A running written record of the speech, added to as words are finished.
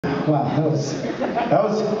Wow, that was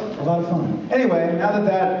a lot of fun. Anyway, now that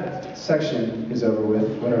that section is over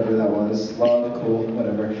with, whatever that was, love, cool,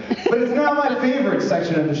 whatever. But it's not my favorite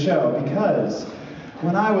section of the show because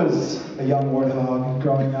when I was a young warthog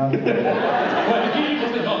growing up. When he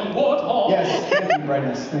was a young warthog. Yes, thank you,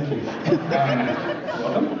 Brightness, thank you.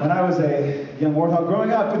 When I was a young warthog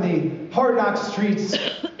growing up in the hard-knock streets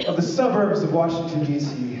of the suburbs of Washington,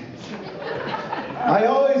 D.C., I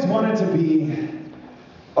always wanted to be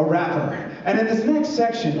a rapper. And in this next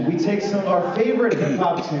section, we take some of our favorite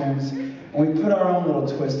hip-hop tunes and we put our own little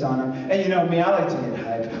twist on them. And you know me, I like to get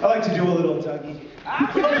hype. I like to do a little Dougie.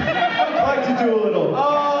 I like to do a little...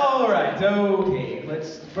 All right, okay.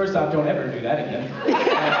 Let's, first off, don't ever do that again.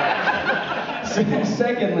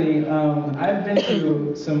 Secondly, I've been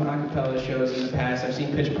to some a cappella shows in the past. I've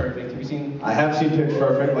seen Pitch Perfect. Have you seen? I have seen Pitch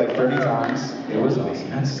Perfect like 30 times. It was awesome.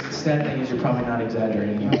 That's, the sad thing is you're probably not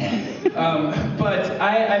exaggerating. But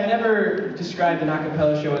I've never described an a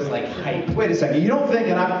cappella show as like hype. Wait a second, you don't think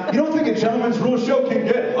a gentleman's rule show can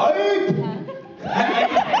get hype?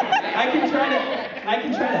 I can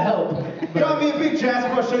try to help. Drop me a beat,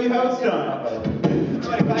 Jasper. I'll show you how it's done.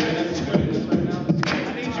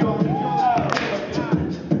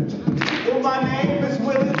 Well, my name is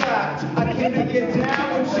Willie Black. I came to get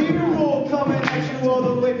down with G-Rule, coming at you all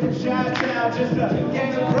the way from Chi-Town. Just a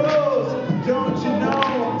gang of pros, don't you know?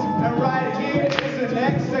 And right here is the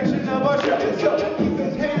next section of our show. So keep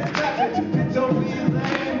those hands clapping and don't be lame.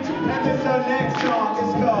 And this our next song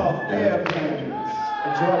is called Airplanes.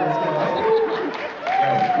 Enjoy, let's go.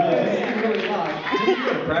 Really hard. Did you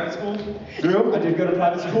go to private school? Drew, I did go to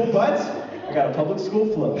private school, but I got a public school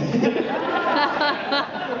flow.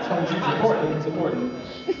 It's important. It's important.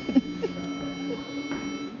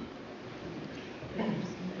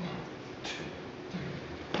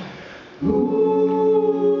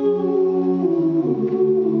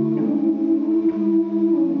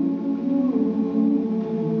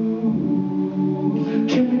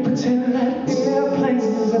 Can we pretend that airplanes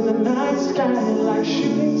in the night sky like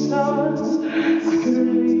shooting stars? I could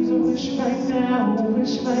really use a wish right now, a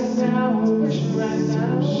wish right now, a wish right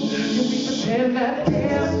now. Can we pretend that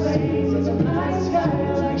airplanes in the night sky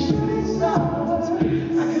like shooting stars? I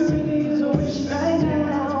could really use a wish right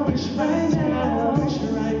now, wish right now, wish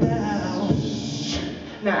right now.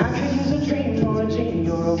 Now I could use a dream or a genie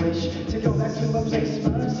or a wish to go back to a place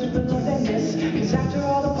much simpler than this. Cause after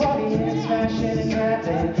all the partying and smashing and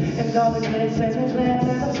grabbing and all the glitz and the glam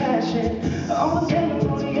and the fashion, all the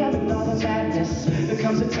pandemonium and all the madness, there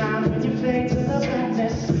comes a time when you fade to the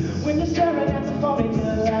blackness. When you're staring at the phone in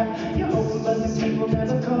your lap, you're hoping but the people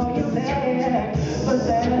never call you back. But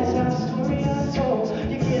that's how the story unfolds.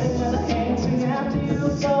 You get another hand soon after you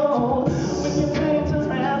told. When your plans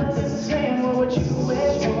around and saying what would you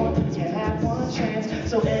wish for, you have one chance.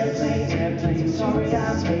 So airplane, airplane, sorry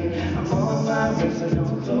I'm late. I'm on my way, so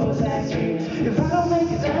don't close that gate. If I don't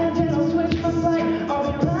make it that, then I'll switch my flight. I'll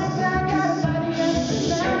be right back out by the end of the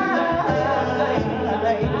night.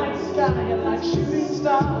 Night sky, like shooting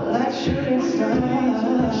star, like shooting star.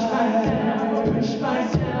 Wish right now, wish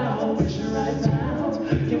right now, wish right now.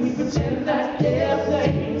 Can we pretend that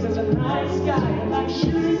airplanes in the night sky, like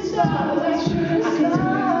shooting stars, like shooting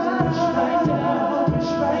stars? Wish right now,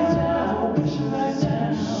 wish right now, wish right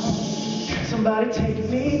now. Somebody take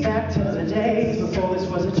me back to the days before this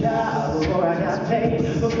was a job, before I got paid,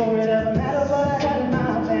 before it ever mattered what I had in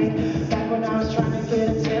my bank. Back when I was trying to get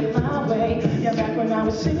a tip my way. Yeah, back when I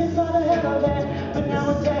was singing for the hell of it. But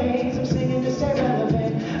nowadays I'm singing to stay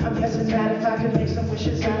relevant. I'm guessing that if I could make some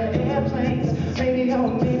wishes out of airplanes, maybe, oh,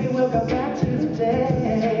 maybe we'll go back to the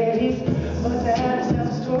days. But that's how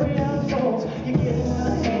the story unfolds. You get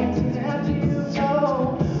another hand soon after you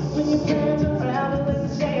told. When your plans around and listen,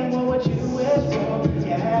 saying what would you wish for?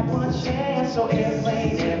 You had one chance, so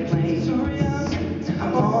airplane, airplane, sorry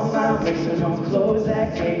I'm on my way, so don't close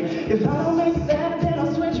that gate. If I don't make that, then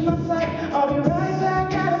I'll switch my flight. I'll be right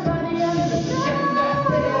back out of by the end of the night.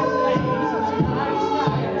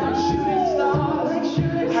 Like shooting stars, like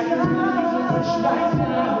shooting stars. I can really wish right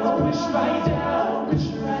now, wish right now, wish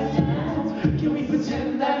right now. Can we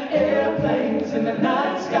pretend that airplanes in the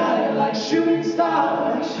night sky like shooting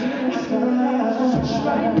stars, like shooting stars? Wish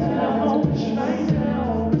right now.